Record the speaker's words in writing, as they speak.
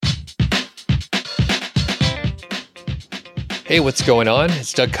Hey, what's going on?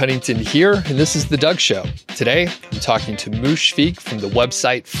 It's Doug Cunnington here, and this is The Doug Show. Today, I'm talking to Mushfiq from the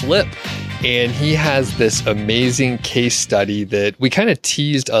website Flip, and he has this amazing case study that we kind of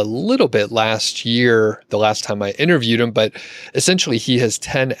teased a little bit last year, the last time I interviewed him, but essentially he has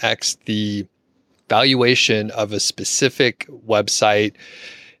 10x the valuation of a specific website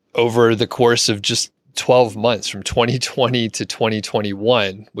over the course of just 12 months from 2020 to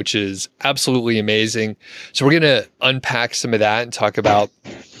 2021, which is absolutely amazing. So we're going to unpack some of that and talk about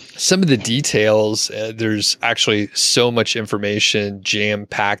some of the details. There's actually so much information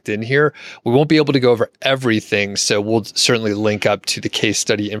jam-packed in here. We won't be able to go over everything, so we'll certainly link up to the case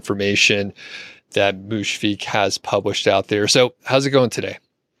study information that Mushfiq has published out there. So how's it going today?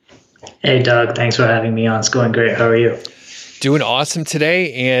 Hey, Doug. Thanks for having me on. It's going great. How are you? Doing awesome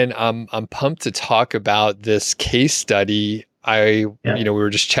today, and I'm pumped to talk about this case study. We were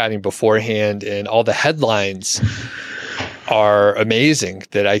just chatting beforehand, and all the headlines are amazing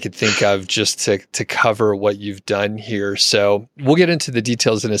that I could think of just to cover what you've done here. So we'll get into the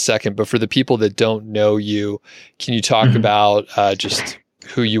details in a second, but for the people that don't know you, can you talk about just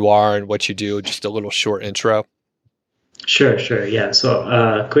who you are and what you do? Just a little short intro. Sure. Yeah.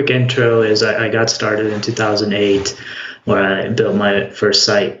 So quick intro is I got started in 2008. Where I built my first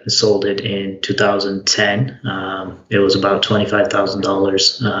site and sold it in 2010. It was about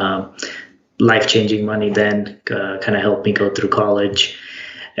 $25,000. Life-changing money then, kind of helped me go through college.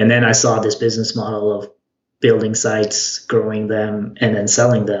 And then I saw this business model of building sites, growing them, and then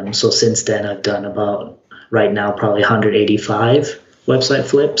selling them. So since then, I've done about, right now, probably 185 website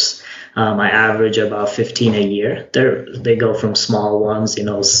flips. I average about 15 a year. They go from small ones,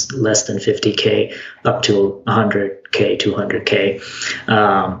 less than 50K up to 100K, 200K.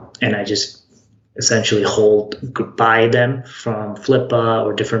 And I just essentially buy them from Flippa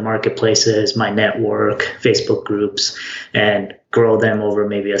or different marketplaces, my network, Facebook groups, and grow them over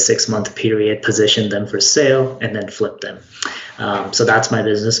maybe a 6-month period, position them for sale, and then flip them. So that's my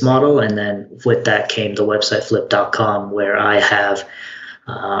business model. And then with that came the website flip.com, where I have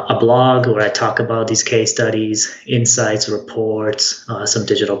a blog where I talk about these case studies, insights, reports, some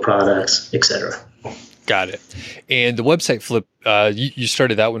digital products, etc. Got it. And the website Flip, you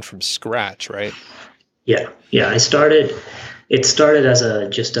started that one from scratch, right? Yeah. It started as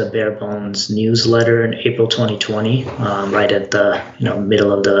just a bare bones newsletter in April 2020, right at the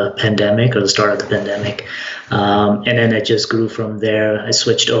middle of the pandemic or the start of the pandemic, and then it just grew from there. I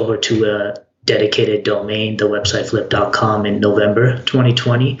switched over to a dedicated domain, the website flip.com, in November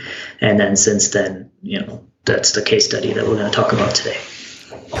 2020. And then since then, that's the case study that we're going to talk about today.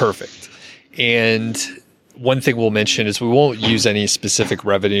 Perfect. And one thing we'll mention is we won't use any specific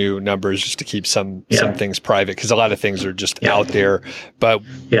revenue numbers just to keep some things private, because a lot of things are just out there. But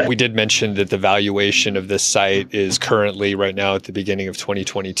we did mention that the valuation of this site is currently right now at the beginning of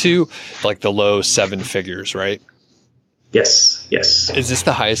 2022, like the low 7 figures, right? Yes. Is this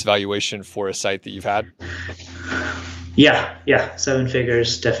the highest valuation for a site that you've had? Yeah. 7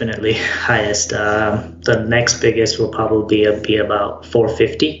 figures, definitely highest. The next biggest will probably be about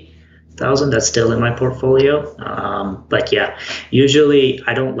 450,000. That's still in my portfolio. But yeah, usually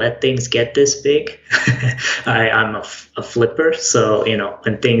I don't let things get this big. I'm a flipper. So,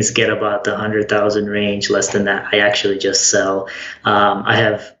 when things get about the 100,000 range, less than that, I actually just sell. I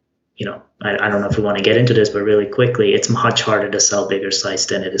have, I don't know if we want to get into this, but really quickly, it's much harder to sell bigger sites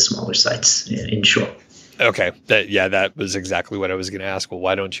than it is smaller sites, in short. Okay. That was exactly what I was going to ask. Well,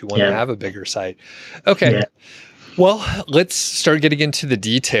 why don't you want to have a bigger site? Okay. Yeah. Well, let's start getting into the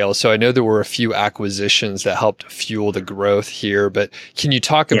details. So I know there were a few acquisitions that helped fuel the growth here, but can you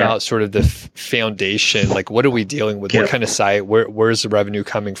talk about sort of the foundation? Like, what are we dealing with? What kind of site? Where's the revenue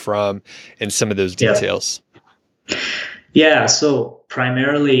coming from? And some of those details. Yeah, so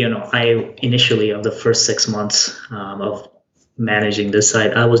primarily, I initially, of the first 6 months of managing this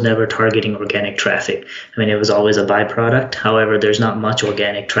site, I was never targeting organic traffic. I mean, it was always a byproduct. However, there's not much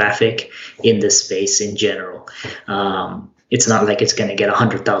organic traffic in this space in general. It's not like it's going to get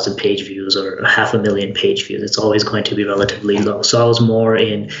 100,000 page views or 500,000 page views. It's always going to be relatively low. So I was more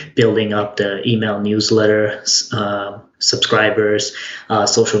in building up the email newsletter subscribers,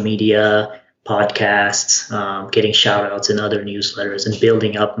 social media, podcasts, getting shout outs in other newsletters, and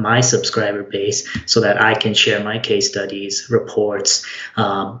building up my subscriber base so that I can share my case studies, reports,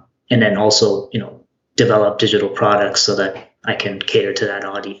 and then also, develop digital products so that I can cater to that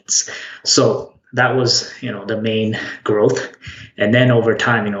audience. So that was, the main growth. And then over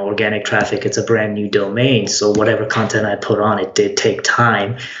time, organic traffic, it's a brand new domain. So whatever content I put on, it did take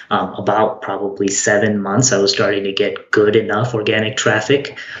time. About probably 7 months, I was starting to get good enough organic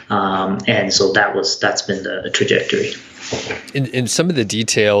traffic. And so that's been the trajectory. In some of the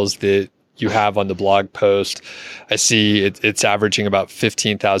details that you have on the blog post, I see it's averaging about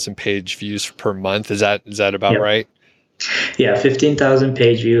 15,000 page views per month. Is that about right? Yeah, 15,000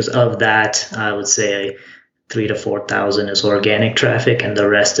 page views. Of that, I would say 3,000 to 4,000 is organic traffic, and the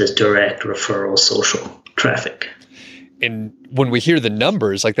rest is direct referral social traffic. And when we hear the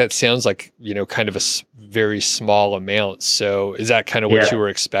numbers, like that sounds like, kind of a very small amount. So is that kind of what you were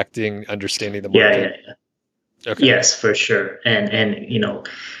expecting, understanding the market? Yeah. Okay. Yes, for sure. And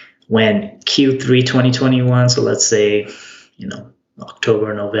when Q3 2021, so let's say,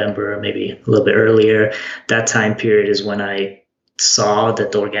 October, November, maybe a little bit earlier, that time period is when I saw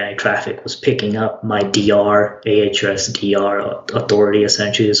that the organic traffic was picking up. My Ahrefs DR authority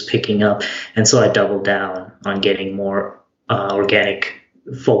essentially is picking up. And so I doubled down on getting more organic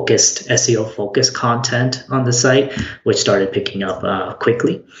focused, SEO focused content on the site, which started picking up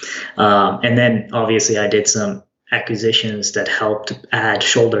quickly. And then obviously I did some acquisitions that helped add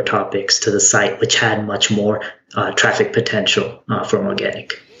shoulder topics to the site, which had much more traffic potential from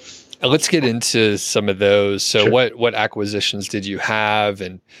organic. Let's get into some of those. So sure. What acquisitions did you have,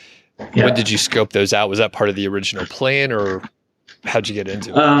 and when did you scope those out? Was that part of the original plan, or how'd you get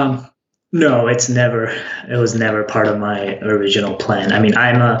into it? No, it was never part of my original plan. I mean,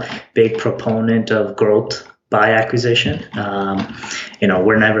 I'm a big proponent of growth by acquisition.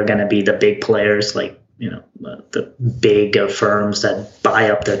 We're never going to be the big players like, the big firms that buy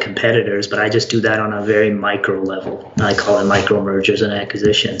up their competitors, but I just do that on a very micro level. I call it micro mergers and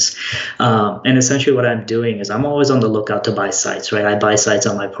acquisitions. And essentially what I'm doing is I'm always on the lookout to buy sites, right? I buy sites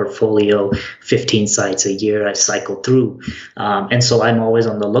on my portfolio, 15 sites a year I cycle through. And so I'm always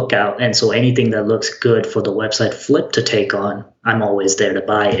on the lookout. And so anything that looks good for the website Flip to take on, I'm always there to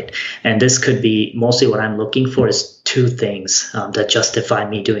buy it. And this could be mostly what I'm looking for is two things that justify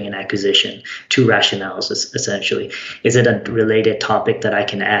me doing an acquisition, two rationales essentially. Is it a related topic that I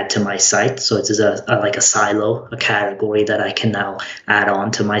can add to my site? So it's like a silo, a category that I can now add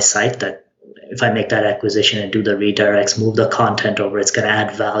on to my site that if I make that acquisition and do the redirects, move the content over, it's going to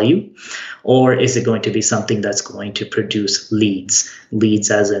add value? Or is it going to be something that's going to produce leads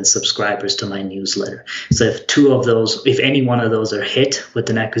as in subscribers to my newsletter? So if any one of those are hit with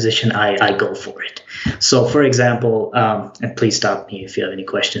an acquisition, I go for it. So for example, and please stop me if you have any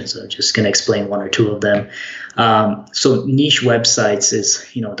questions, I'm just going to explain one or two of them. So niche websites is,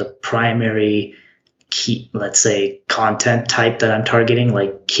 the primary key, let's say, content type that I'm targeting,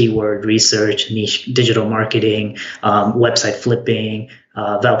 like keyword research, niche digital marketing, website flipping,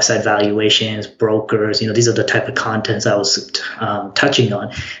 website valuations, brokers. These are the type of contents I was touching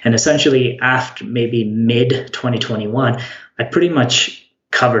on. And essentially after maybe mid 2021, I pretty much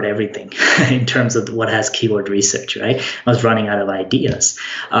covered everything in terms of what has keyword research, right? I was running out of ideas.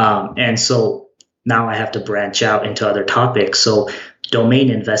 And so now I have to branch out into other topics. So domain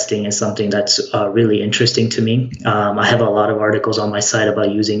investing is something that's really interesting to me. I have a lot of articles on my site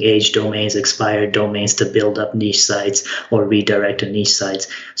about using aged domains, expired domains to build up niche sites or redirect to niche sites.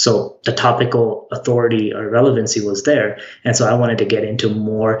 So the topical authority or relevancy was there. And so I wanted to get into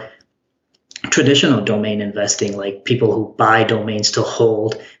more traditional domain investing, like people who buy domains to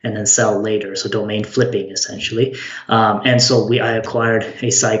hold and then sell later. So domain flipping, essentially. And so I acquired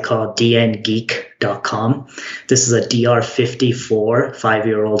a site called dngeek.com. This is a DR54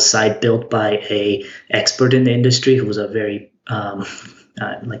 5-year-old site built by a expert in the industry who was a very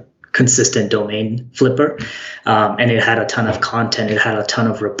consistent domain flipper. And it had a ton of content. It had a ton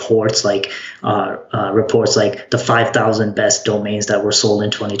of reports like the 5,000 best domains that were sold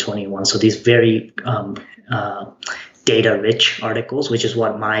in 2021. So these very data-rich articles, which is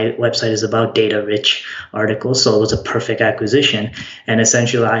what my website is about, data-rich articles. So it was a perfect acquisition. And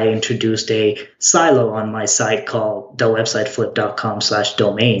essentially, I introduced a silo on my site called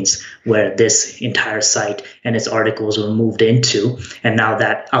thewebsiteflip.com/domains, where this entire site and its articles were moved into. And now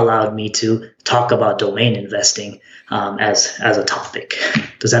that allowed me to talk about domain investing as a topic.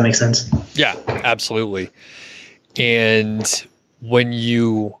 Does that make sense? Yeah, absolutely. And when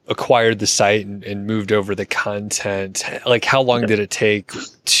you acquired the site and moved over the content, like how long did it take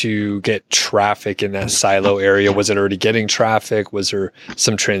to get traffic in that silo area? Was it already getting traffic? Was there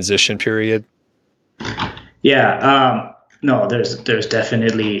some transition period? Yeah, no, there's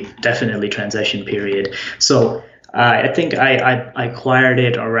definitely transition period. So I think I acquired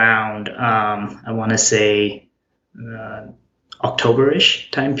it around, I want to say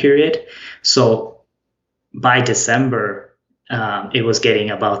October-ish time period. So by December, it was getting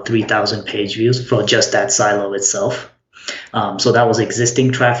about 3,000 page views for just that silo itself. So that was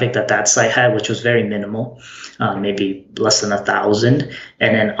existing traffic that site had, which was very minimal, maybe less than 1,000.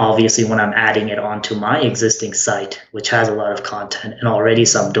 And then obviously when I'm adding it onto my existing site, which has a lot of content and already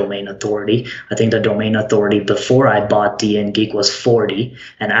some domain authority, I think the domain authority before I bought DN Geek was 40,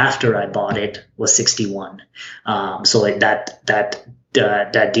 and after I bought it was 61. So that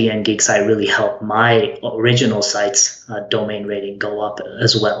DN Geek site really helped my original site's domain rating go up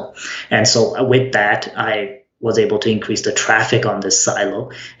as well. And so with that, I was able to increase the traffic on this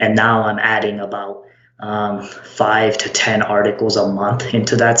silo. And now I'm adding about 5 to 10 articles a month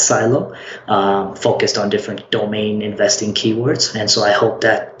into that silo, focused on different domain investing keywords. And so I hope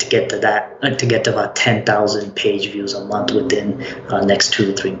that to get to about 10,000 page views a month within next 2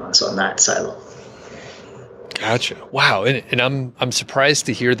 to 3 months on that silo. Gotcha. Wow. And I'm surprised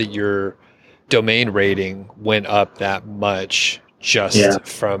to hear that your domain rating went up that much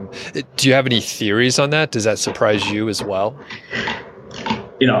from. Do you have any theories on that? Does that surprise you as well?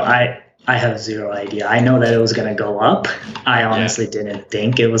 I have zero idea. I know that it was going to go up. I honestly didn't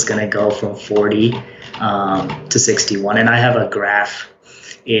think it was going to go from 40 to 61. And I have a graph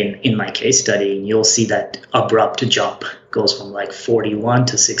in my case study, and you'll see that abrupt jump goes from like 41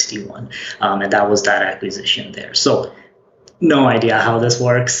 to 61. And that was that acquisition there. So no idea how this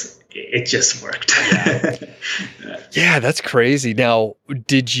works. It just worked. Yeah, that's crazy. Now,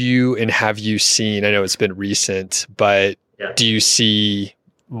 have you seen, I know it's been recent, but do you see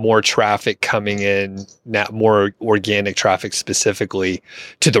more traffic coming in, more organic traffic specifically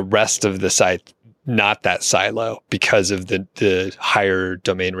to the rest of the site, not that silo, because of the higher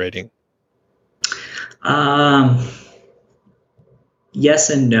domain rating? Yes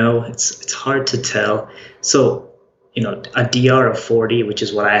and no. It's hard to tell. So, a DR of 40, which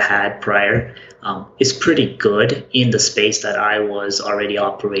is what I had prior, is pretty good in the space that I was already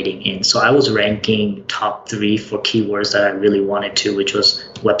operating in. So I was ranking top 3 for keywords that I really wanted to, which was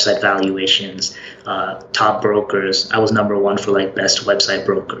website valuations, top brokers. I was number 1 for like best website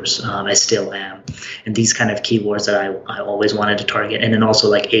brokers. I still am. And these kind of keywords that I always wanted to target. And then also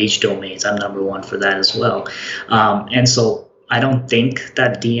like age domains, I'm number 1 for that as well. And so I don't think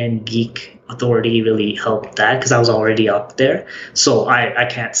that DN Geek authority really helped that because I was already up there. So I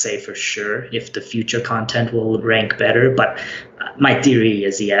can't say for sure if the future content will rank better, but my theory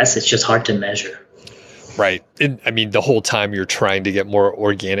is yes, it's just hard to measure. Right. And I mean, the whole time you're trying to get more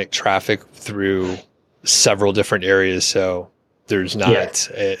organic traffic through several different areas. So there's not,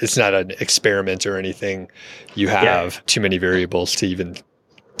 it's not an experiment or anything. You have too many variables to even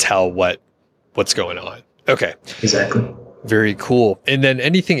tell what's going on. Okay. Exactly. Very cool. And then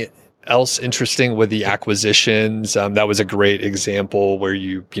anything else interesting with the acquisitions? That was a great example where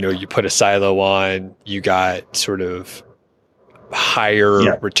you put a silo on, you got sort of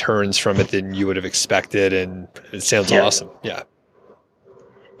higher returns from it than you would have expected. And it sounds awesome. Yeah.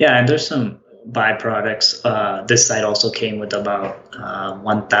 Yeah. And there's some byproducts. This site also came with about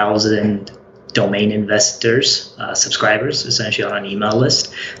 1,000 domain investors, subscribers, essentially on an email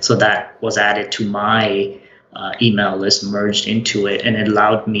list. So that was added to my email list, merged into it, and it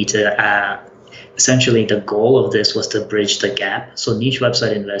allowed me to essentially the goal of this was to bridge the gap. So niche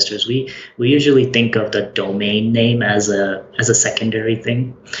website investors, we usually think of the domain name as a secondary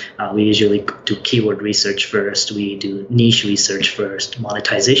thing. We usually do keyword research first, we do niche research first,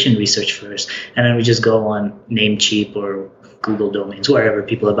 monetization research first, and then we just go on Namecheap or Google domains, wherever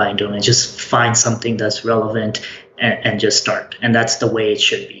people are buying domains, just find something that's relevant and just start. And that's the way it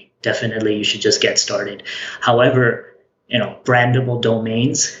should be. Definitely, you should just get started. However, brandable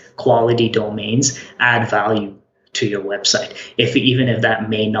domains, quality domains add value to your website. Even if that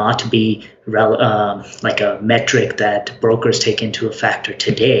may not be like a metric that brokers take into a factor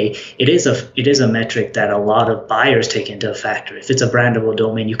today, it is a metric that a lot of buyers take into a factor. If it's a brandable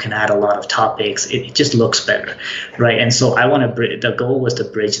domain, you can add a lot of topics. It just looks better, right? And so the goal was to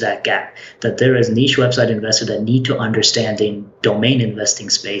bridge that gap, that there is niche website investors that need to understand the domain investing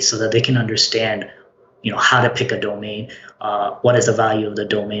space so that they can understand how to pick a domain, what is the value of the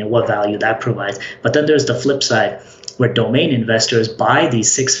domain, what value that provides. But then there's the flip side where domain investors buy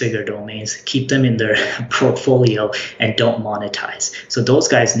these 6-figure domains, keep them in their portfolio, and don't monetize. So those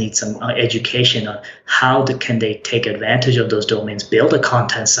guys need some education on how can they take advantage of those domains, build a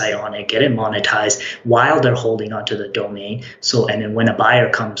content site on it, get it monetized while they're holding onto the domain. And then when a buyer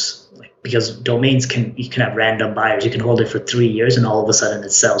comes because domains you can have random buyers. You can hold it for 3 years and all of a sudden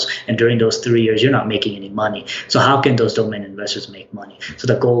it sells. And during those 3 years, you're not making any money. So how can those domain investors make money? So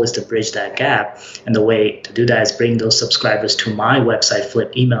the goal is to bridge that gap. And the way to do that is bring those subscribers to my website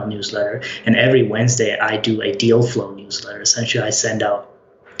Flip email newsletter. And every Wednesday, I do a deal flow newsletter. Essentially, I send out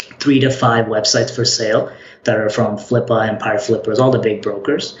 3 to 5 websites for sale that are from Flippa, Empire Flippers, all the big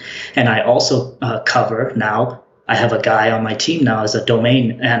brokers. And I also cover now, I have a guy on my team now as a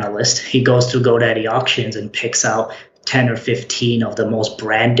domain analyst. He goes through GoDaddy auctions and picks out 10 or 15 of the most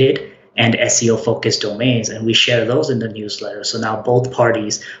branded and SEO focused domains. And we share those in the newsletter. So now both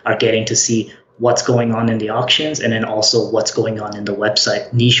parties are getting to see what's going on in the auctions and then also what's going on in the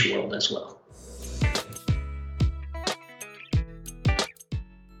website niche world as well.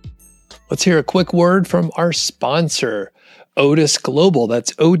 Let's hear a quick word from our sponsor, Otis Global.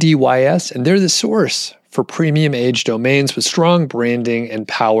 That's ODYS, and they're the source for premium age domains with strong branding and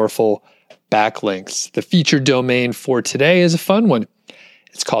powerful backlinks. The featured domain for today is a fun one.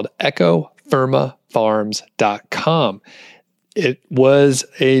 It's called ecofirmafarms.com. It was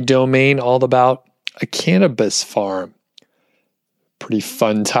a domain all about a cannabis farm. Pretty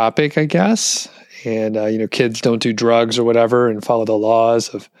fun topic, I guess. And, kids don't do drugs or whatever and follow the laws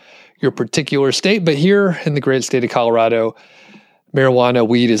of your particular state. But here in the great state of Colorado, marijuana,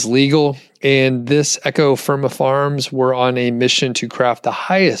 weed is legal. And this Eco Firma Farms were on a mission to craft the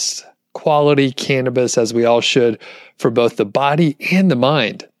highest quality cannabis, as we all should, for both the body and the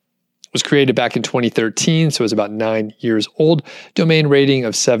mind. It was created back in 2013, so it was about 9 years old. Domain rating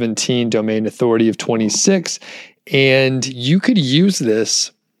of 17, domain authority of 26. And you could use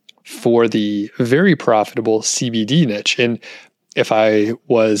this for the very profitable CBD niche. And if I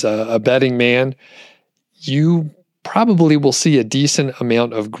was a betting man, you probably will see a decent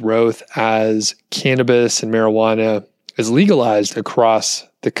amount of growth as cannabis and marijuana is legalized across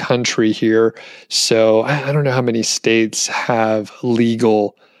the country here. So I don't know how many states have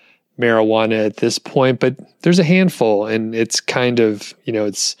legal marijuana at this point, but there's a handful, and it's kind of,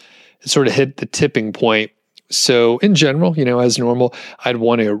 it's sort of hit the tipping point. So in general, as normal, I'd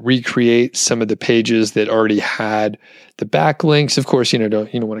want to recreate some of the pages that already had the backlinks. Of course, you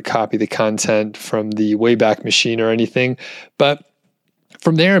don't want to copy the content from the Wayback Machine or anything. But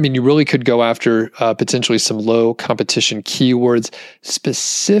from there, you really could go after potentially some low competition keywords,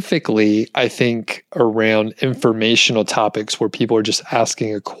 specifically, I think, around informational topics where people are just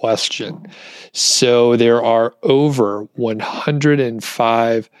asking a question. So there are over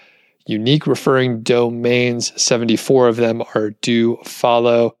 105 unique referring domains. 74 of them are do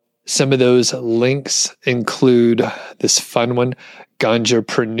follow. Some of those links include this fun one,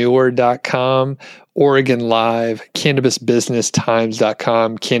 ganjapreneur.com, Oregon Live,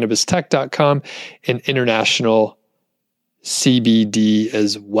 cannabisbusinesstimes.com, cannabistech.com, and international CBD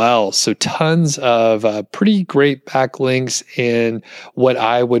as well. So tons of pretty great backlinks in what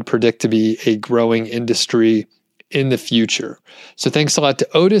I would predict to be a growing industry in the future. So thanks a lot to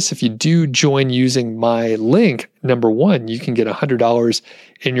Otis. If you do join using my link, number one, you can get $100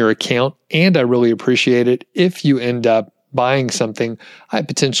 in your account. And I really appreciate it. If you end up buying something, I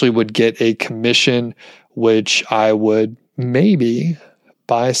potentially would get a commission, which I would maybe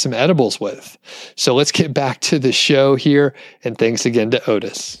buy some edibles with. So let's get back to the show here. And thanks again to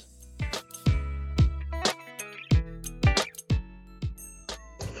Otis.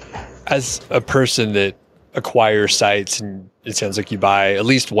 As a person that acquire sites, and it sounds like you buy at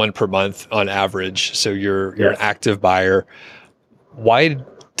least one per month on average, so you're an active buyer. Why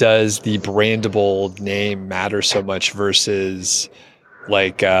does the brandable name matter so much versus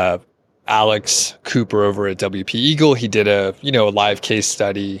like Alex Cooper over at WP Eagle? He did a live case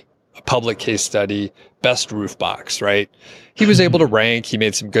study, a public case study, best roof box, right? He was able to rank, he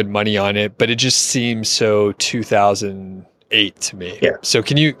made some good money on it, but it just seems so 2008 to me. So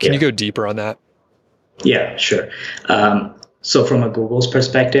can you go deeper on that? Yeah, sure. So from a Google's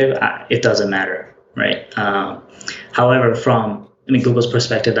perspective, it doesn't matter, right? However, from Google's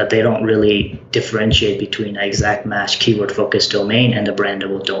perspective, that they don't really differentiate between an exact match keyword-focused domain and a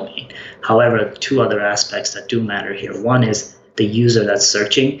brandable domain. However, two other aspects that do matter here. One is the user that's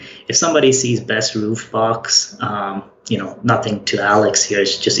searching. If somebody sees best roof box, nothing to Alex here,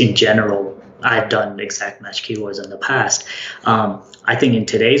 it's just in general, I've done exact match keywords in the past. I think in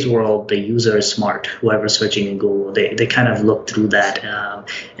today's world, the user is smart. Whoever's searching in Google, they kind of look through that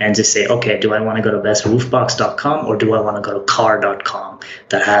and just say, okay, do I want to go to bestroofbox.com or do I want to go to car.com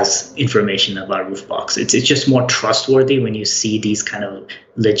that has information about Roofbox? It's just more trustworthy when you see these kind of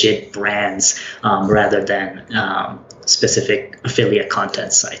legit brands rather than specific affiliate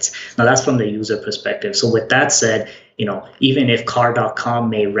content sites. Now that's from the user perspective. So with that said, even if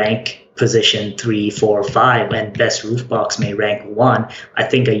car.com may rank position 3, 4, 5, and best roof box may rank 1, I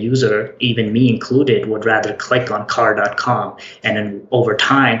think a user, even me included, would rather click on car.com, and then over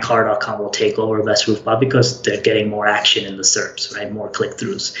time car.com will take over best roof box because they're getting more action in the SERPs, right? More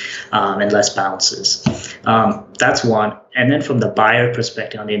click-throughs and less bounces. That's one. And then from the buyer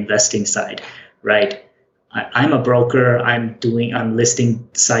perspective, on the investing side, right? I'm a broker. I'm listing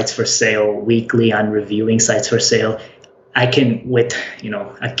sites for sale weekly. I'm reviewing sites for sale. I can, with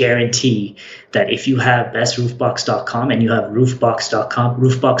a guarantee that if you have bestroofbox.com and you have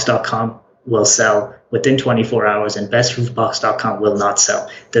roofbox.com will sell within 24 hours, and bestroofbox.com will not sell.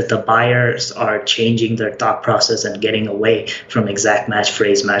 That the buyers are changing their thought process and getting away from exact match,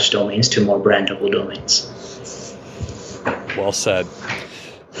 phrase match domains to more brandable domains. Well said.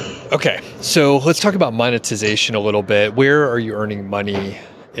 Okay, so let's talk about monetization a little bit. Where are you earning money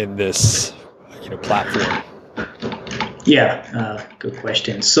in this platform? Yeah, good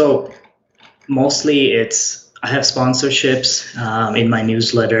question. So mostly I have sponsorships in my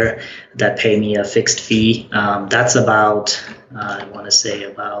newsletter that pay me a fixed fee. That's about, I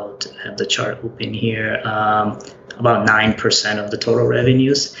have the chart open here, about 9% of the total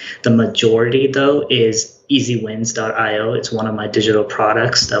revenues. The majority, though, is EasyWins.io. It's one of my digital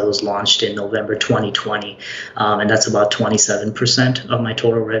products that was launched in November 2020, and that's about 27% of my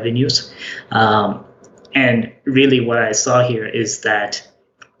total revenues. And really what I saw here is that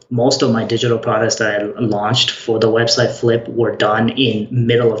most of my digital products that I launched for the website Flip were done in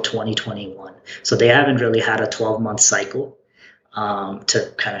middle of 2021. So they haven't really had a 12-month cycle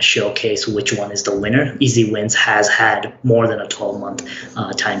to kind of showcase which one is the winner. EasyWins has had more than a 12-month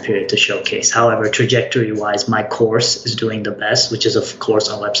time period to showcase. However, trajectory-wise, my course is doing the best, which is a course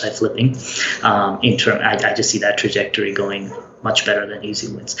on website flipping. I just see that trajectory going much better than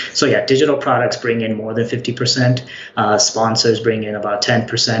EasyWins. So yeah, digital products bring in more than 50%. Sponsors bring in about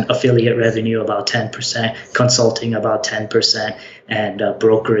 10%. Affiliate revenue about 10%. Consulting about 10%. And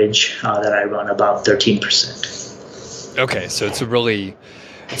brokerage that I run about 13%. Okay, so it's a really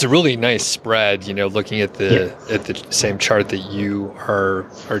nice spread, looking at the same chart that you are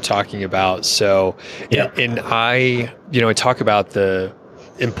talking about. So, yeah. And I talk about the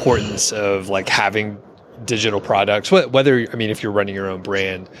importance of like having digital products, if you're running your own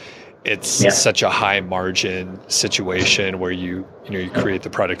brand, it's such a high margin situation where you create the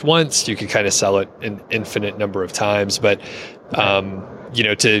product once, you can kind of sell it an infinite number of times. But,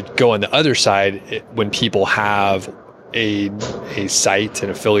 to go on the other side, when people have a site, an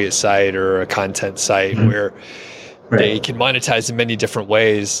affiliate site or a content site where they can monetize in many different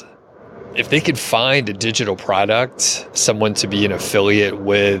ways, if they could find a digital product, someone to be an affiliate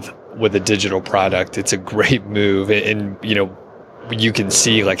with a digital product, it's a great move. And you can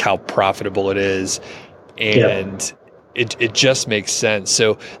see like how profitable it is, and it just makes sense.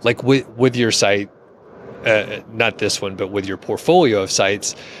 So like with your site, not this one, but with your portfolio of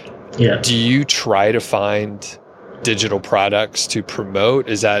sites, do you try to find digital products to promote?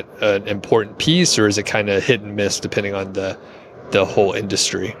 Is that an important piece, or is it kind of hit and miss depending on the whole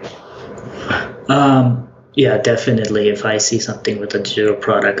industry? Yeah, definitely. If I see something with a digital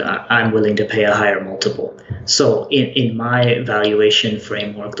product, I'm willing to pay a higher multiple. So in my valuation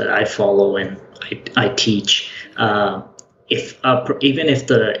framework that I follow and I teach, even if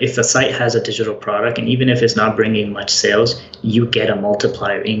the site has a digital product, and even if it's not bringing much sales, you get a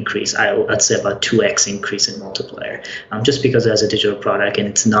multiplier increase. I'd say about 2x increase in multiplier, just because it has a digital product and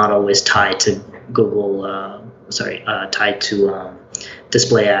it's not always tied to Google. Tied to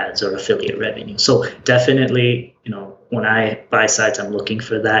display ads or affiliate revenue. So definitely, when I buy sites, I'm looking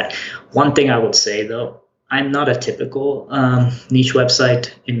for that. One thing I would say though, I'm not a typical niche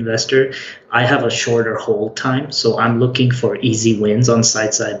website investor. I have a shorter hold time. So I'm looking for easy wins on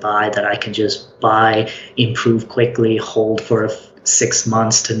sites I buy that I can just buy, improve quickly, hold for 6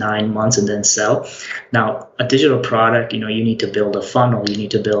 months to 9 months, and then sell. Now, a digital product, you need to build a funnel, you need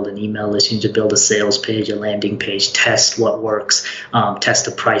to build an email list, you need to build a sales page, a landing page, test what works, test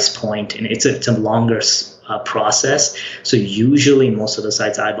the price point, and it's a longer process. So usually most of the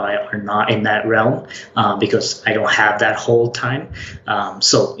sites I buy are not in that realm because I don't have that hold time.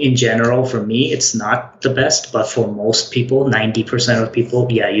 So in general, for me, it's not the best, but for most people, 90% of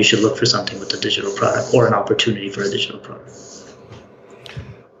people, you should look for something with a digital product or an opportunity for a digital product.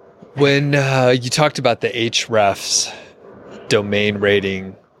 When you talked about the Ahrefs domain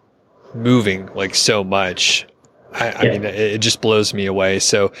rating moving like so much, I mean, it just blows me away.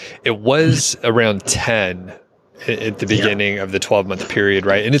 So it was around 10 at the beginning of the 12-month period,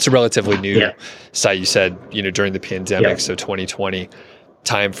 right? And it's a relatively new site, you said, during the pandemic, so 2020.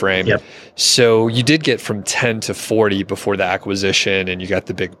 time frame. Yep. So you did get from 10 to 40 before the acquisition, and you got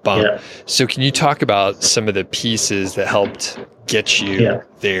the big bump. Yep. So can you talk about some of the pieces that helped get you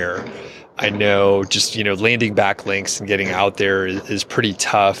there? I know just, landing backlinks and getting out there is pretty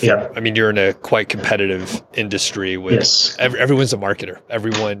tough. Yep. I mean, you're in a quite competitive industry with everyone's a marketer.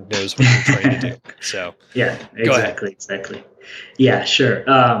 Everyone knows what you're trying to do. So yeah, exactly. Yeah, sure.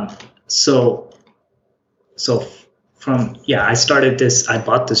 So I started this, I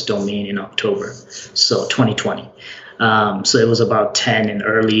bought this domain in October, so 2020. So it was about 10 in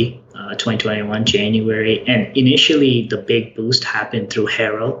early 2021, January. And initially, the big boost happened through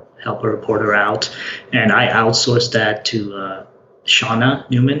HARO, Help a Reporter Out. And I outsourced that to Shauna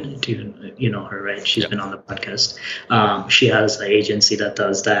Newman. You know her, right? She's been on the podcast. She has an agency that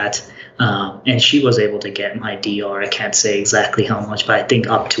does that. And she was able to get my DR. I can't say exactly how much, but I think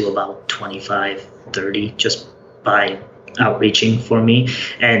up to about 25, 30 just by outreaching for me.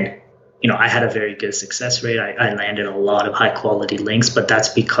 And I had a very good success rate. I landed a lot of high quality links, but that's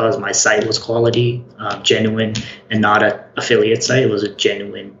because my site was quality, genuine, and not an affiliate site. It was a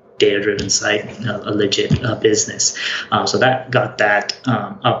genuine data-driven site, a legit business. So that got that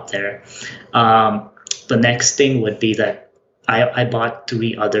up there. The next thing would be that I bought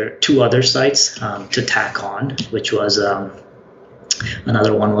two other sites to tack on, which was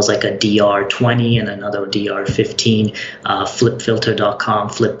another one was like a DR20 and another DR15, flipfilter.com,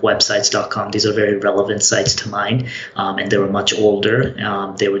 flipwebsites.com. These are very relevant sites to mine, and they were much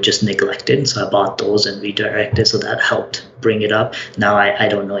older. They were just neglected, so I bought those and redirected, so that helped bring it up. Now I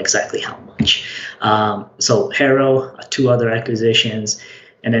don't know exactly how much. So HARO, two other acquisitions.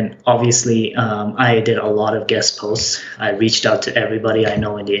 And then obviously I did a lot of guest posts. I reached out to everybody I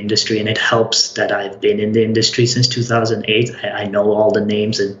know in the industry, and it helps that I've been in the industry since 2008. I know all the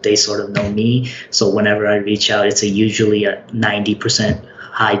names and they sort of know me. So whenever I reach out, it's usually a 90%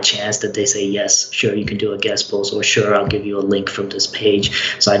 high chance that they say, yes, sure, you can do a guest post, or sure, I'll give you a link from this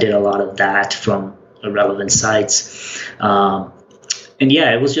page. So I did a lot of that from relevant sites. And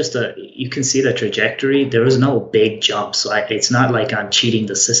yeah, it was just you can see the trajectory. There was no big jump. So it's not like I'm cheating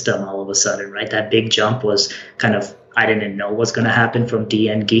the system all of a sudden, right? That big jump was kind of, I didn't know what's going to happen from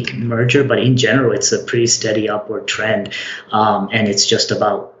DN Geek merger, but in general, it's a pretty steady upward trend. And it's just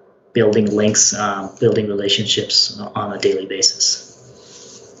about building links, building relationships on a daily basis.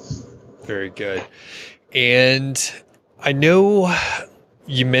 Very good. And I know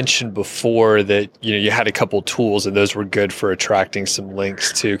you mentioned before that you had a couple tools and those were good for attracting some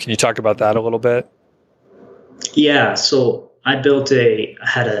links too. Can you talk about that a little bit? Yeah, so I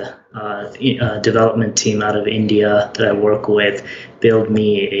had a development team out of India that I work with build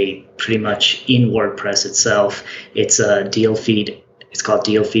me a pretty much in WordPress itself. It's a deal feed. It's called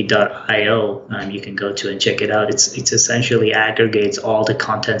dealfeed.io. You can go to and check it out. It's essentially aggregates all the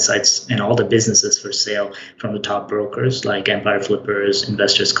content sites and all the businesses for sale from the top brokers like Empire Flippers,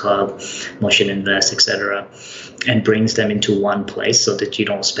 Investors Club, Motion Invest, etc., and brings them into one place so that you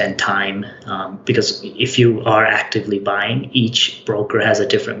don't spend time. Because if you are actively buying, each broker has a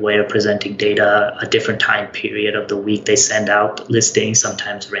different way of presenting data, a different time period of the week they send out listings,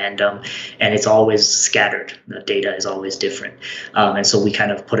 sometimes random, and it's always scattered. The data is always different. And so we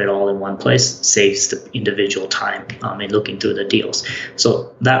kind of put it all in one place, saves the individual time in looking through the deals.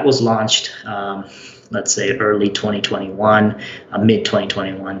 So that was launched, let's say early 2021, mid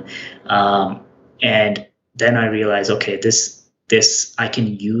 2021. And then I realized, okay, this I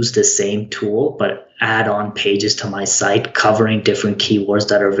can use the same tool, but add on pages to my site covering different keywords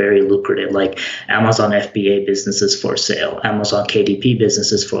that are very lucrative, like Amazon FBA businesses for sale, Amazon KDP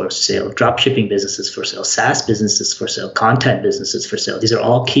businesses for sale, dropshipping businesses for sale, SaaS businesses for sale, content businesses for sale. These are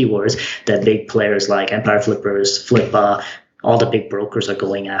all keywords that big players like Empire Flippers, Flippa, all the big brokers are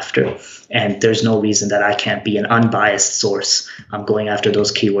going after. And there's no reason that I can't be an unbiased source. I'm going after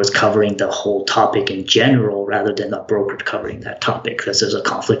those keywords, covering the whole topic in general rather than the broker covering that topic, because there's a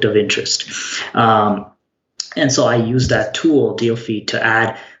conflict of interest. And so I use that tool, DealFeed, to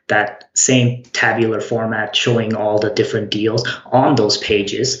add that same tabular format showing all the different deals on those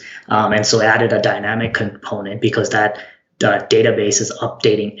pages. And so I added a dynamic component because the database is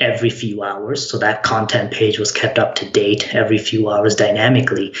updating every few hours. So that content page was kept up to date every few hours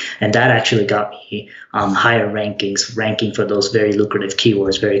dynamically. And that actually got me higher rankings, ranking for those very lucrative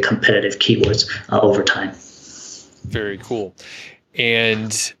keywords, very competitive keywords over time. Very cool.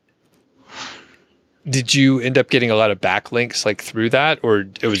 And did you end up getting a lot of backlinks like through that, or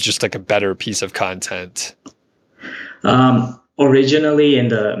it was just like a better piece of content? Originally in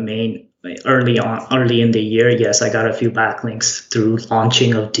the main, early in the year, yes, I got a few backlinks through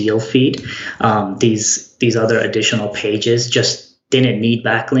launching of DealFeed. These other additional pages just didn't need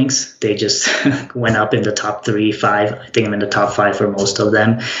backlinks. They just went up in the top 3, 5. I think I'm in the top 5 for most of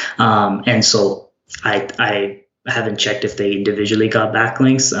them. And so I haven't checked if they individually got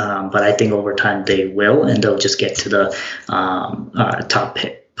backlinks, but I think over time they will, and they'll just get to the top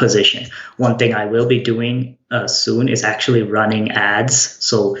position. One thing I will be doing soon is actually running ads.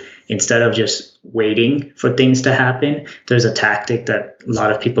 So instead of just waiting for things to happen, there's a tactic that a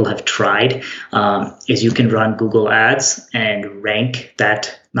lot of people have tried, is you can run Google Ads and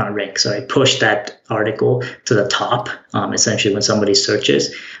push that article to the top, essentially when somebody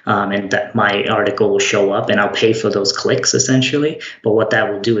searches, and that my article will show up and I'll pay for those clicks essentially. But what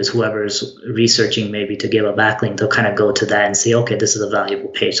that will do is whoever's researching maybe to give a backlink, they'll kind of go to that and say, okay, this is a valuable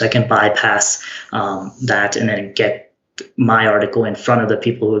page. So I can bypass that and then get my article in front of the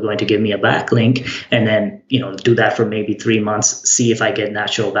people who are going to give me a backlink, and then do that for maybe 3 months, see if I get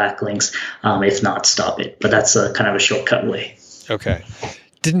natural backlinks. If not, stop it. But that's a kind of a shortcut way. Okay.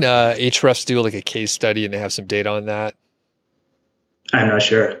 Didn't Ahrefs do like a case study and they have some data on that? I'm not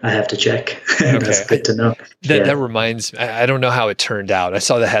sure. I have to check. Okay. That's good to know. That reminds me, I don't know how it turned out. I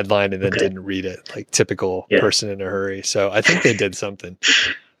saw the headline and then didn't read it, like typical person in a hurry. So I think they did something.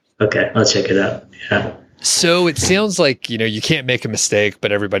 Okay, I'll check it out. Yeah. So it sounds like, you can't make a mistake,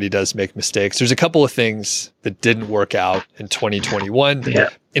 but everybody does make mistakes. There's a couple of things that didn't work out in 2021. Yeah.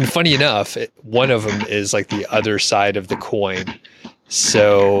 And funny enough, one of them is like the other side of the coin.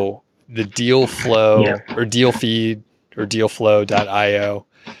 So the deal flow or deal feed or dealflow.io.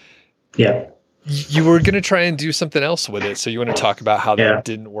 Yeah. You were going to try and do something else with it. So you want to talk about how that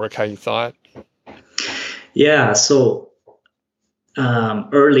didn't work how you thought? Yeah. So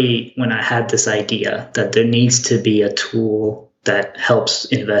early when I had this idea that there needs to be a tool that helps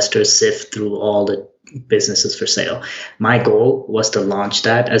investors sift through all the businesses for sale, my goal was to launch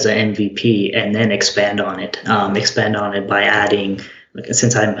that as an MVP and then expand on it by adding,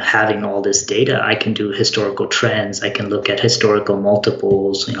 since I'm having all this data, I can do historical trends. I can look at historical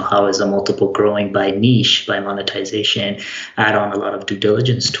multiples, how is a multiple growing by niche, by monetization, add on a lot of due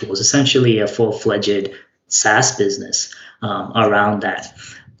diligence tools, essentially a full-fledged SaaS business around that.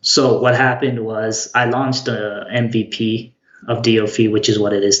 So what happened was I launched the MVP of DealFeed, which is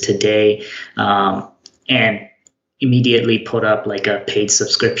what it is today, and immediately put up like a paid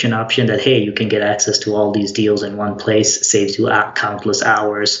subscription option that, hey, you can get access to all these deals in one place, saves you countless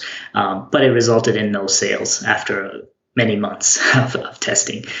hours. But it resulted in no sales after many months of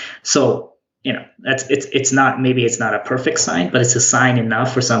testing. So, it's not a perfect sign, but it's a sign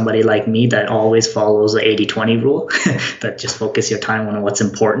enough for somebody like me that always follows the 80-20 rule, that just focus your time on what's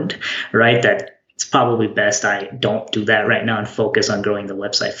important, right? That it's probably best I don't do that right now and focus on growing the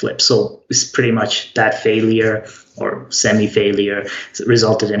website Flip. So it's pretty much that failure or semi-failure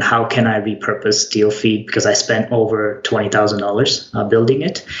resulted in how can I repurpose DealFeed, because I spent over $20,000 building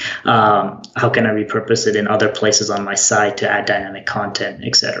it. How can I repurpose it in other places on my site to add dynamic content,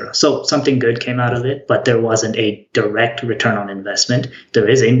 etc. So something good came out of it, but there wasn't a direct return on investment. There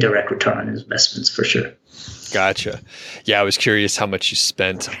is indirect return on investments for sure. Gotcha. Yeah, I was curious how much you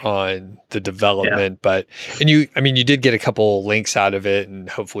spent on the development, you did get a couple links out of it, and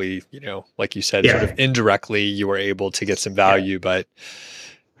hopefully, like you said, sort of indirectly you were able to get some value, but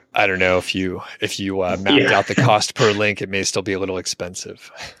I don't know if you mapped out the cost per link, it may still be a little expensive.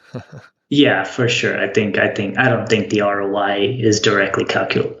 Yeah, for sure. I don't think the ROI is directly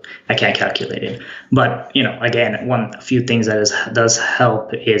I can't calculate it. But, again, a few things that does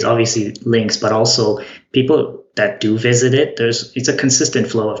help is obviously links, but also people that do visit it. It's a consistent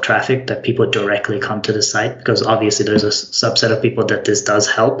flow of traffic that people directly come to the site, because obviously there's a subset of people that this does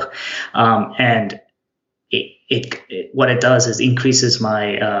help. And what it does is increases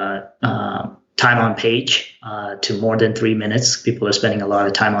my time on page to more than 3 minutes. People are spending a lot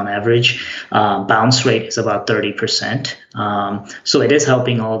of time on average. Bounce rate is about 30%. So it is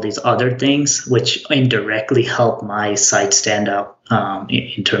helping all these other things, which indirectly help my site stand out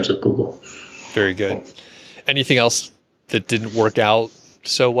in terms of Google. Very good. Anything else that didn't work out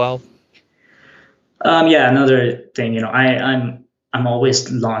so well? Another thing, I'm always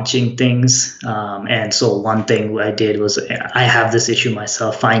launching things. And so one thing I did was I have this issue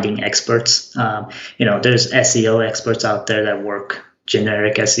myself, finding experts. There's SEO experts out there that work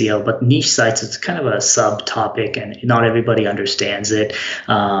generic SEO, but niche sites, it's kind of a subtopic and not everybody understands it.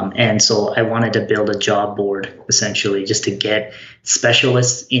 And so I wanted to build a job board essentially just to get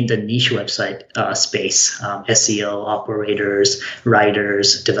specialists in the niche website space, SEO operators,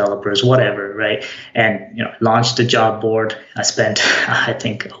 writers, developers, whatever, right? And launched the job board. I spent I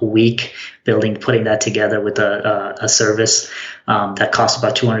think a week putting that together with a service that cost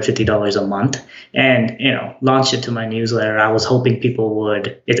about $250 a month, and launched it to my newsletter. I was hoping people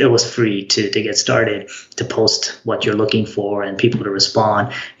would. It was free to get started, to post what you're looking for and people to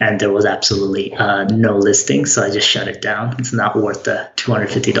respond. And there was absolutely no listing, so I just shut it down. It's not worth the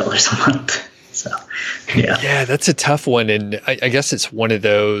 $250 a month. So, yeah. Yeah, that's a tough one. And I guess it's one of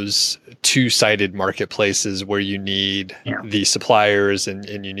those two-sided marketplaces where you need the suppliers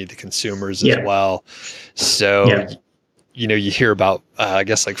and you need the consumers as well. So, you hear about, I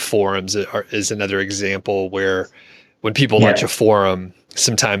guess like forums is another example where when people launch a forum,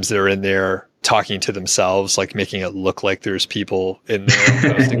 sometimes they're in there talking to themselves, like making it look like there's people in there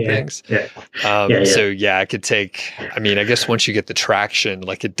posting things. So it could take, I guess once you get the traction,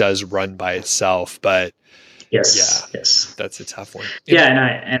 like it does run by itself, but yes, that's a tough one.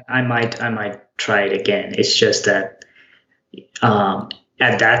 And I might try it again. It's just that,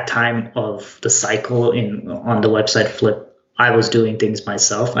 at that time of the cycle on the website Flip, I was doing things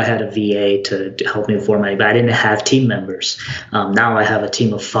myself. I had a VA to help me format, but I didn't have team members. Now I have a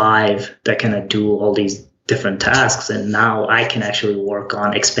team of 5 that kind of do all these different tasks, and now I can actually work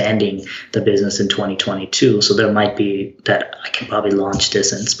on expanding the business in 2022. So there might be that I can probably launch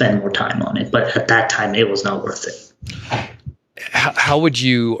this and spend more time on it. But at that time, it was not worth it. How would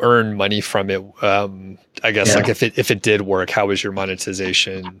you earn money from it? I guess like if it did work, how was your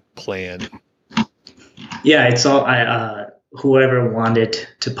monetization plan? Yeah, it's all whoever wanted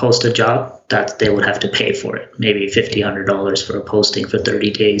to post a job, that they would have to pay for it. Maybe $50-$100 for a posting for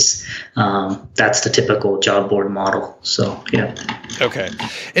 30 days. That's the typical job board model. So, yeah. Okay.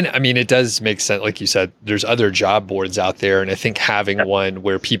 And it does make sense. Like you said, there's other job boards out there. And I think having one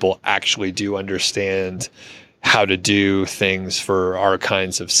where people actually do understand how to do things for our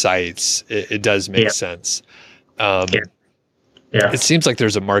kinds of sites, it does make sense. It seems like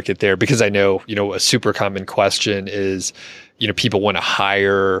there's a market there, because I know, a super common question is, people want to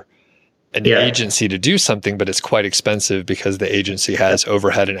hire an agency to do something, but it's quite expensive because the agency has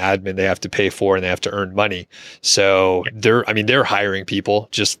overhead and admin they have to pay for, and they have to earn money. So they're hiring people,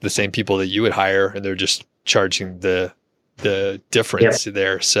 just the same people that you would hire, and they're just charging the difference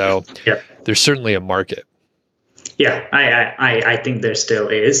there. So there's certainly a market. Yeah, I think there still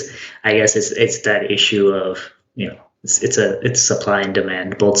is. I guess it's that issue of, it's supply and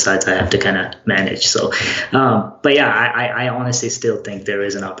demand. Both sides I have to kind of manage. So, but yeah, I honestly still think there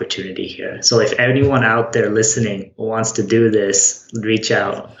is an opportunity here. So if anyone out there listening wants to do this, reach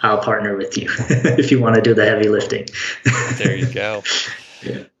out. I'll partner with you if you want to do the heavy lifting. There you go.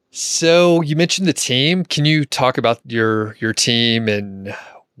 So you mentioned the team. Can you talk about your team and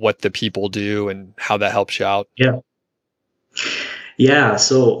what the people do and how that helps you out? Yeah.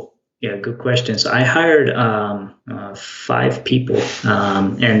 So, good question. So I hired 5 people,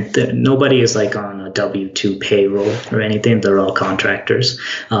 and nobody is like on a W-2 payroll or anything. They're all contractors.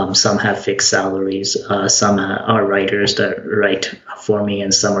 Some have fixed salaries. Some are writers that write for me,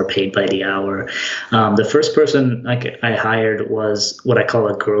 and some are paid by the hour. The first person I hired was what I call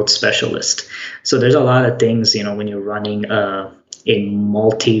a growth specialist. So there's a lot of things, when you're running a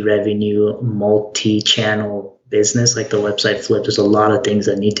multi-revenue, multi-channel business like the website Flip. There's a lot of things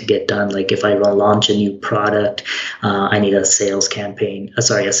that need to get done. Like if I launch a new product, I need a sales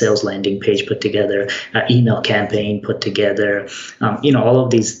landing page put together, an email campaign put together, all of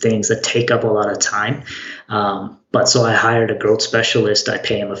these things that take up a lot of time. But so I hired a growth specialist. I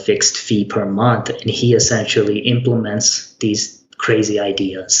pay him a fixed fee per month, and he essentially implements these crazy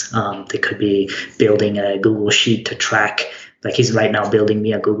ideas. They could be building a Google Sheet to track. Like he's right now building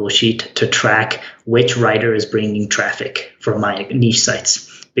me a Google Sheet to track which writer is bringing traffic for my niche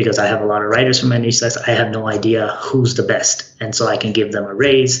sites, because I have a lot of writers for my niche sites. I have no idea who's the best. And so I can give them a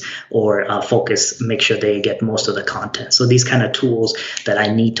raise or make sure they get most of the content. So these kind of tools that I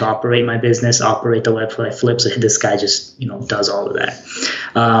need to operate my business, operate the website Flip. So this guy just, does all of that.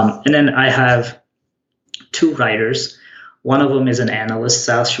 And then I have 2 writers. One of them is an analyst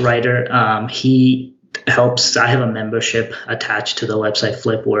SaaS writer. He helps. I have a membership attached to the website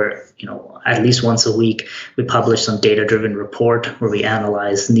Flip where, at least once a week, we publish some data-driven report where we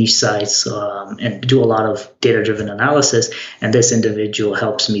analyze niche sites and do a lot of data-driven analysis. And this individual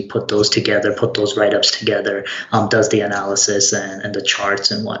helps me put those together, put those write-ups together, does the analysis and the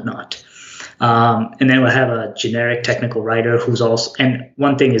charts and whatnot. And then we have a generic technical writer who's also, and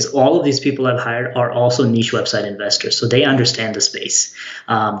one thing is all of these people I've hired are also niche website investors. So they understand the space.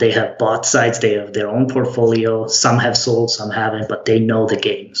 They have bought sites, they have their own portfolio. Some have sold, some haven't, but they know the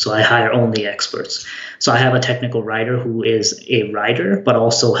game. So I hire only experts. So I have a technical writer who is a writer, but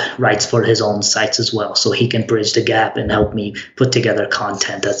also writes for his own sites as well. So he can bridge the gap and help me put together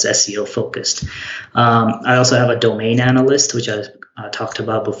content that's SEO focused. I also have a domain analyst, which I talked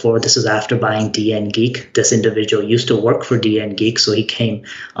about before. This is after buying DN Geek. This individual used to work for DN Geek, so he came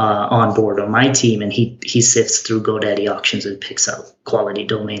on board on my team, and he sifts through GoDaddy auctions and picks out quality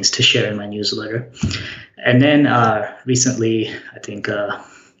domains to share in my newsletter. And then recently, I think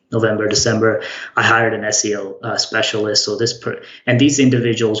November, December, I hired an SEO specialist. So and these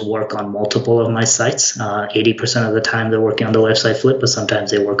individuals work on multiple of my sites. 80% of the time they're working on the website Flip, but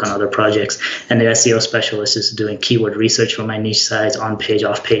sometimes they work on other projects. And the SEO specialist is doing keyword research for my niche sites, on-page,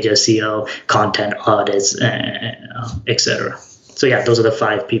 off-page SEO, content audits, etc. So yeah, those are the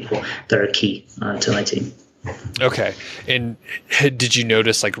 5 people that are key to my team. Okay. And did you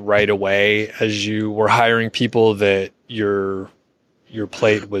notice like right away as you were hiring people that your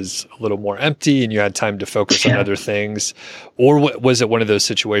plate was a little more empty and you had time to focus on other things? Or was it one of those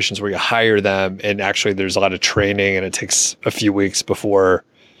situations where you hire them and actually there's a lot of training and it takes a few weeks before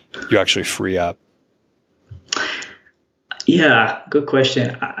you actually free up? Yeah, good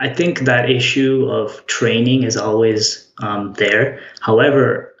question. I think that issue of training is always there.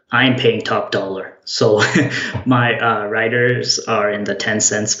 However, I'm paying top dollar. So my writers are in the 10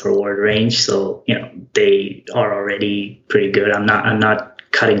 cents per word range. So, they are already pretty good. I'm not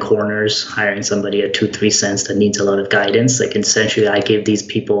cutting corners, hiring somebody at 2-3 cents that needs a lot of guidance. Like essentially I give these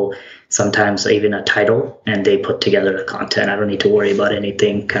people sometimes even a title and they put together the content. I don't need to worry about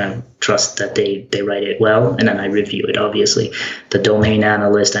anything, kind of trust that they write it well. And then I review it, obviously. The domain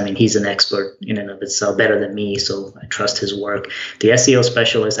analyst, he's an expert in and of itself, better than me. So I trust his work. The SEO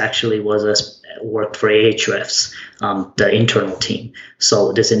specialist actually worked for Ahrefs, the internal team.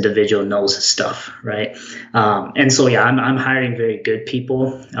 So this individual knows his stuff, right? And so, yeah, I'm hiring very good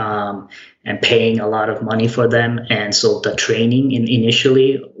people and paying a lot of money for them. And so the training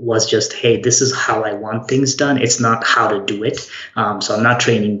initially was just, hey, this is how I want things done. It's not how to do it. So I'm not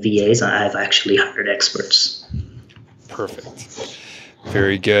training VAs. I've actually hired experts. Perfect.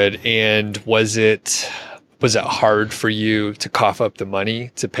 Very good. And was it hard for you to cough up the money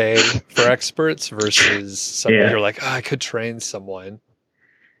to pay for experts versus something you're like, I could train someone?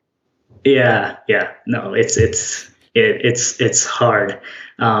 Yeah. No, it's hard.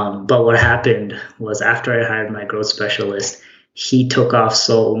 But what happened was after I hired my growth specialist, he took off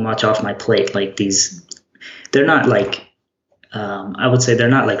so much off my plate. Like they're not like, I would say they're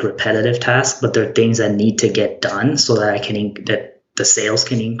not like repetitive tasks, but they're things that need to get done so that that the sales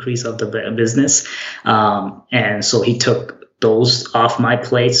can increase of the business. And so he took those off my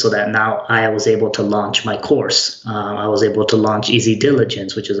plate so that now I was able to launch my course. I was able to launch Easy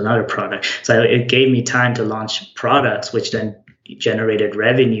Diligence, which is another product. So it gave me time to launch products, which then generated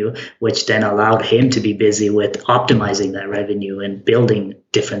revenue, which then allowed him to be busy with optimizing that revenue and building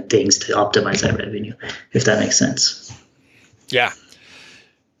different things to optimize that revenue, if that makes sense. Yeah.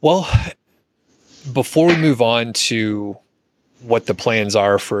 Well, before we move on to what the plans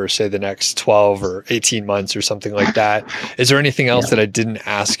are for, say, the next 12 or 18 months or something like that, is there anything else that I didn't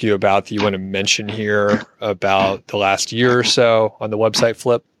ask you about that you want to mention here about the last year or so on the website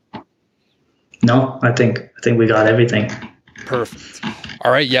Flip? No, I think we got everything. Perfect.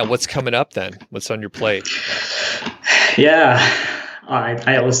 All right. Yeah. What's coming up then? What's on your plate? Yeah,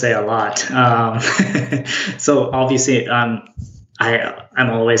 I always say a lot. So obviously, I'm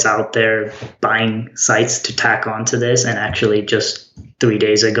always out there buying sites to tack onto this. And actually just 3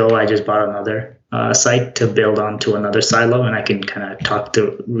 days ago, I just bought another site to build onto another silo. And I can kind of talk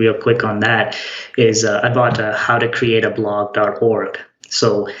through real quick on that is I bought howtocreateablog.org.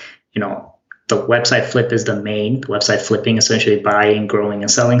 So, the website Flip is the main website flipping, essentially buying, growing,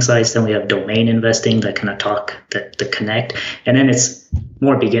 and selling sites. Then we have domain investing that kind of talk that connect. And then it's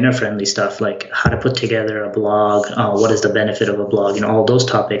more beginner friendly stuff like how to put together a blog, what is the benefit of a blog, all those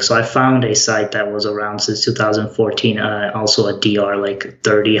topics. So I found a site that was around since 2014, also a DR like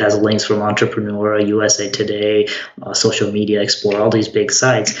 30, has links from Entrepreneur, USA Today, Social Media Explorer, all these big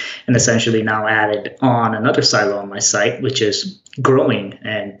sites, and essentially now added on another silo on my site, which is growing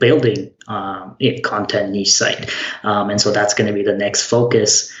and building content niche site. And so that's going to be the next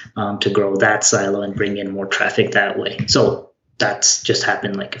focus to grow that silo and bring in more traffic that way. So that's just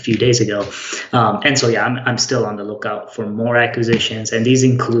happened like a few days ago. And so, yeah, I'm still on the lookout for more acquisitions. And these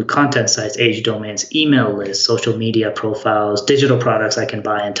include content sites, age domains, email lists, social media profiles, digital products I can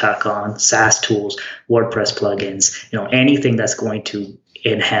buy and tack on, SaaS tools, WordPress plugins, anything that's going to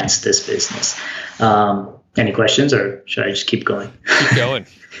enhance this business. Any questions, or should I just keep going? Keep going.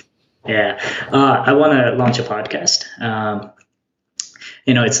 Yeah. I want to launch a podcast.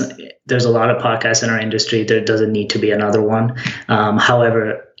 there's a lot of podcasts in our industry. There doesn't need to be another one.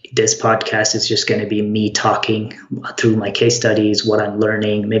 However, this podcast is just going to be me talking through my case studies, what I'm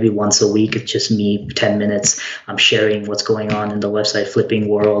learning. Maybe once a week, it's just me, 10 minutes. I'm sharing what's going on in the website flipping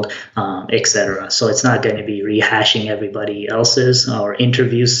world, etc. So it's not going to be rehashing everybody else's or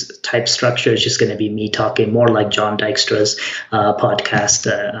interviews type structure. It's just going to be me talking, more like John Dykstra's podcast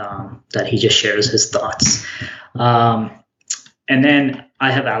that he just shares his thoughts. And then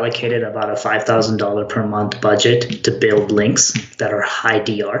I have allocated about a $5,000 per month budget to build links that are high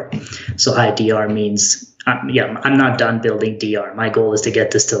DR. So high DR means, I'm not done building DR. My goal is to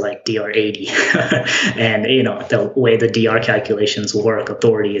get this to like DR 80. And, the way the DR calculations work,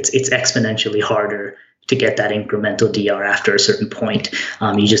 authority, it's exponentially harder to get that incremental DR after a certain point.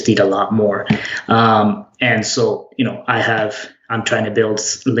 You just need a lot more. And so, I'm trying to build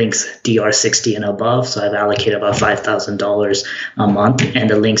links DR 60 and above. So I've allocated about $5,000 a month, and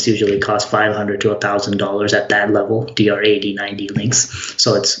the links usually cost $500 to $1,000 at that level, DR 80, 90 links.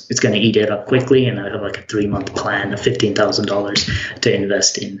 So it's going to eat it up quickly. And I have like a 3-month plan of $15,000 to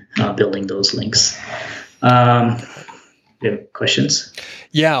invest in building those links. You have questions?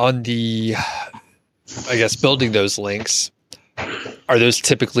 Yeah. On building those links, are those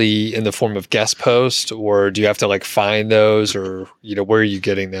typically in the form of guest posts, or do you have to like find those, or, where are you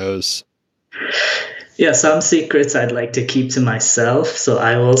getting those? Yeah, some secrets I'd like to keep to myself. So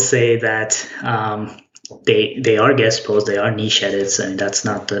I will say that they are guest posts, they are niche edits, and that's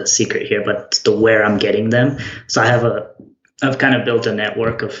not the secret here, but where I'm getting them. So I've kind of built a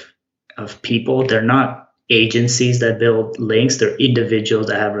network of people. They're not agencies that build links. They're individuals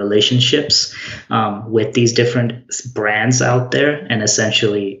that have relationships with these different brands out there, and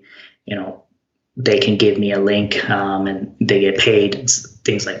essentially, they can give me a link and they get paid,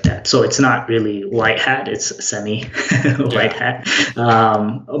 things like that. So it's not really white hat; it's semi white hat.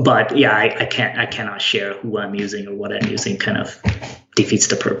 But yeah, I cannot share who I'm using or what I'm using. Kind of defeats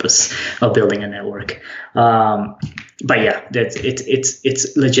the purpose of building a network. But yeah,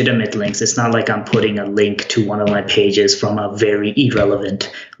 it's legitimate links. It's not like I'm putting a link to one of my pages from a very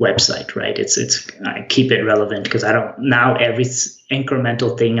irrelevant website, right? I keep it relevant because now every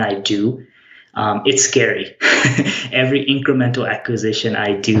incremental thing I do, it's scary. Every incremental acquisition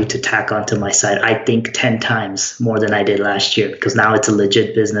I do to tack onto my site, I think 10 times more than I did last year, because now it's a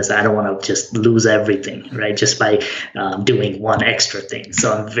legit business. I don't want to just lose everything, right? Just by doing one extra thing.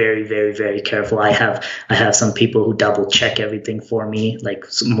 So I'm very, very, very careful. I have some people who double check everything for me, like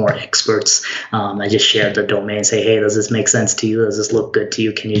some more experts. I just share the domain, say, hey, does this make sense to you? Does this look good to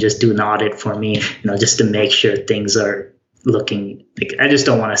you? Can you just do an audit for me? Just to make sure things are looking like, I just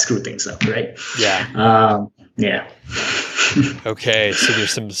don't want to screw things up, right? Yeah. Yeah. Okay, so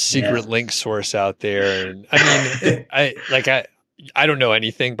there's some secret link source out there, and I don't know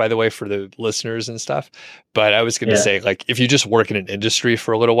anything, by the way, for the listeners and stuff, but I was going to say, like, if you just work in an industry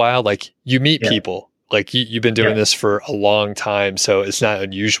for a little while, like, you meet people, like you've been doing this for a long time, so it's not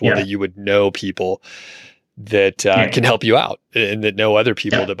unusual that you would know people that can help you out, and that know other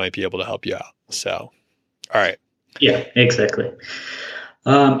people that might be able to help you out. So, all right. Yeah, exactly.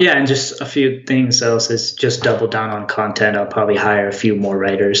 And just a few things else is just double down on content. I'll probably hire a few more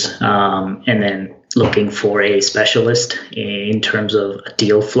writers, and then looking for a specialist in terms of a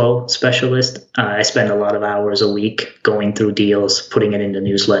deal flow specialist. I spend a lot of hours a week going through deals, putting it in the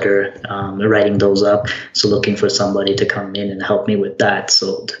newsletter, writing those up. So looking for somebody to come in and help me with that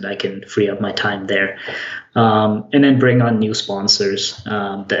so that I can free up my time there. And then bring on new sponsors.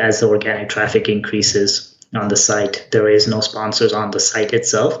 As the organic traffic increases on the site, there is no sponsors on the site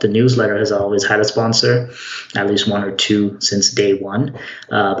itself. The newsletter has always had a sponsor, at least one or two since day one.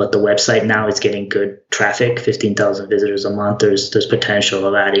 But the website now is getting good traffic, 15,000 visitors a month. There's potential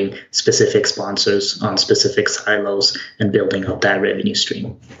of adding specific sponsors on specific silos and building up that revenue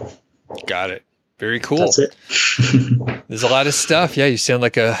stream. Got it. Very cool. That's it. There's a lot of stuff. Yeah, you sound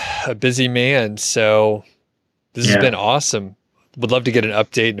like a busy man. So this has been awesome. Would love to get an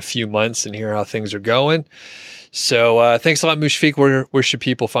update in a few months and hear how things are going. So thanks a lot, Mushfiq. Where should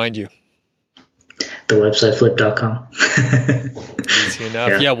people find you? The website flip.com. Easy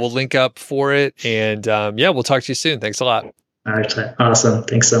enough. Yeah, we'll link up for it. And we'll talk to you soon. Thanks a lot. All right. Awesome.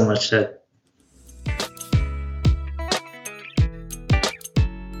 Thanks so much, Ted.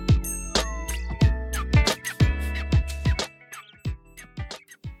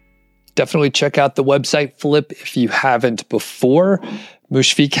 Definitely check out the website Flip if you haven't before.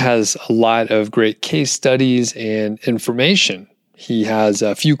 Mushfiq has a lot of great case studies and information He has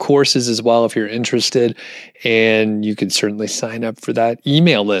a few courses as well if you're interested, and you can certainly sign up for that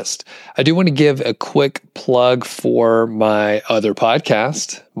email list. I do want to give a quick plug for my other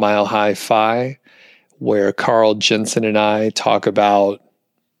podcast, Mile High Fi, where Carl Jensen and I talk about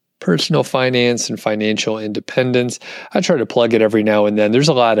personal finance and financial independence. I try to plug it every now and then. There's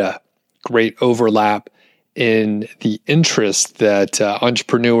a lot of great overlap in the interest that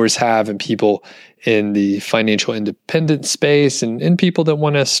entrepreneurs have and people in the financial independence space and people that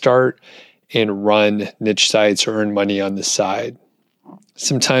want to start and run niche sites or earn money on the side.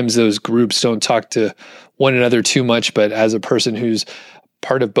 Sometimes those groups don't talk to one another too much, but as a person who's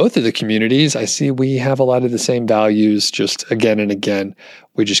part of both of the communities, I see we have a lot of the same values, just again and again.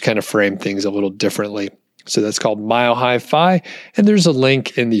 We just kind of frame things a little differently. So that's called Mile High Fi, and there's a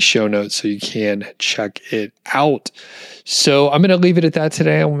link in the show notes so you can check it out. So I'm going to leave it at that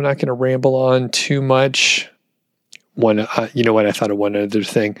today. I'm not going to ramble on too much. You know what? I thought of one other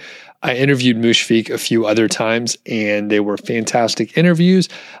thing. I interviewed Mushfiq a few other times, and they were fantastic interviews.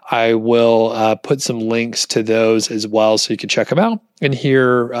 I will put some links to those as well so you can check them out and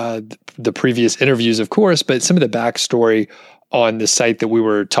hear the previous interviews, of course, but some of the backstory on the site that we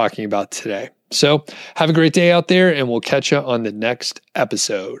were talking about today. So have a great day out there, and we'll catch you on the next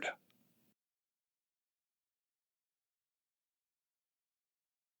episode.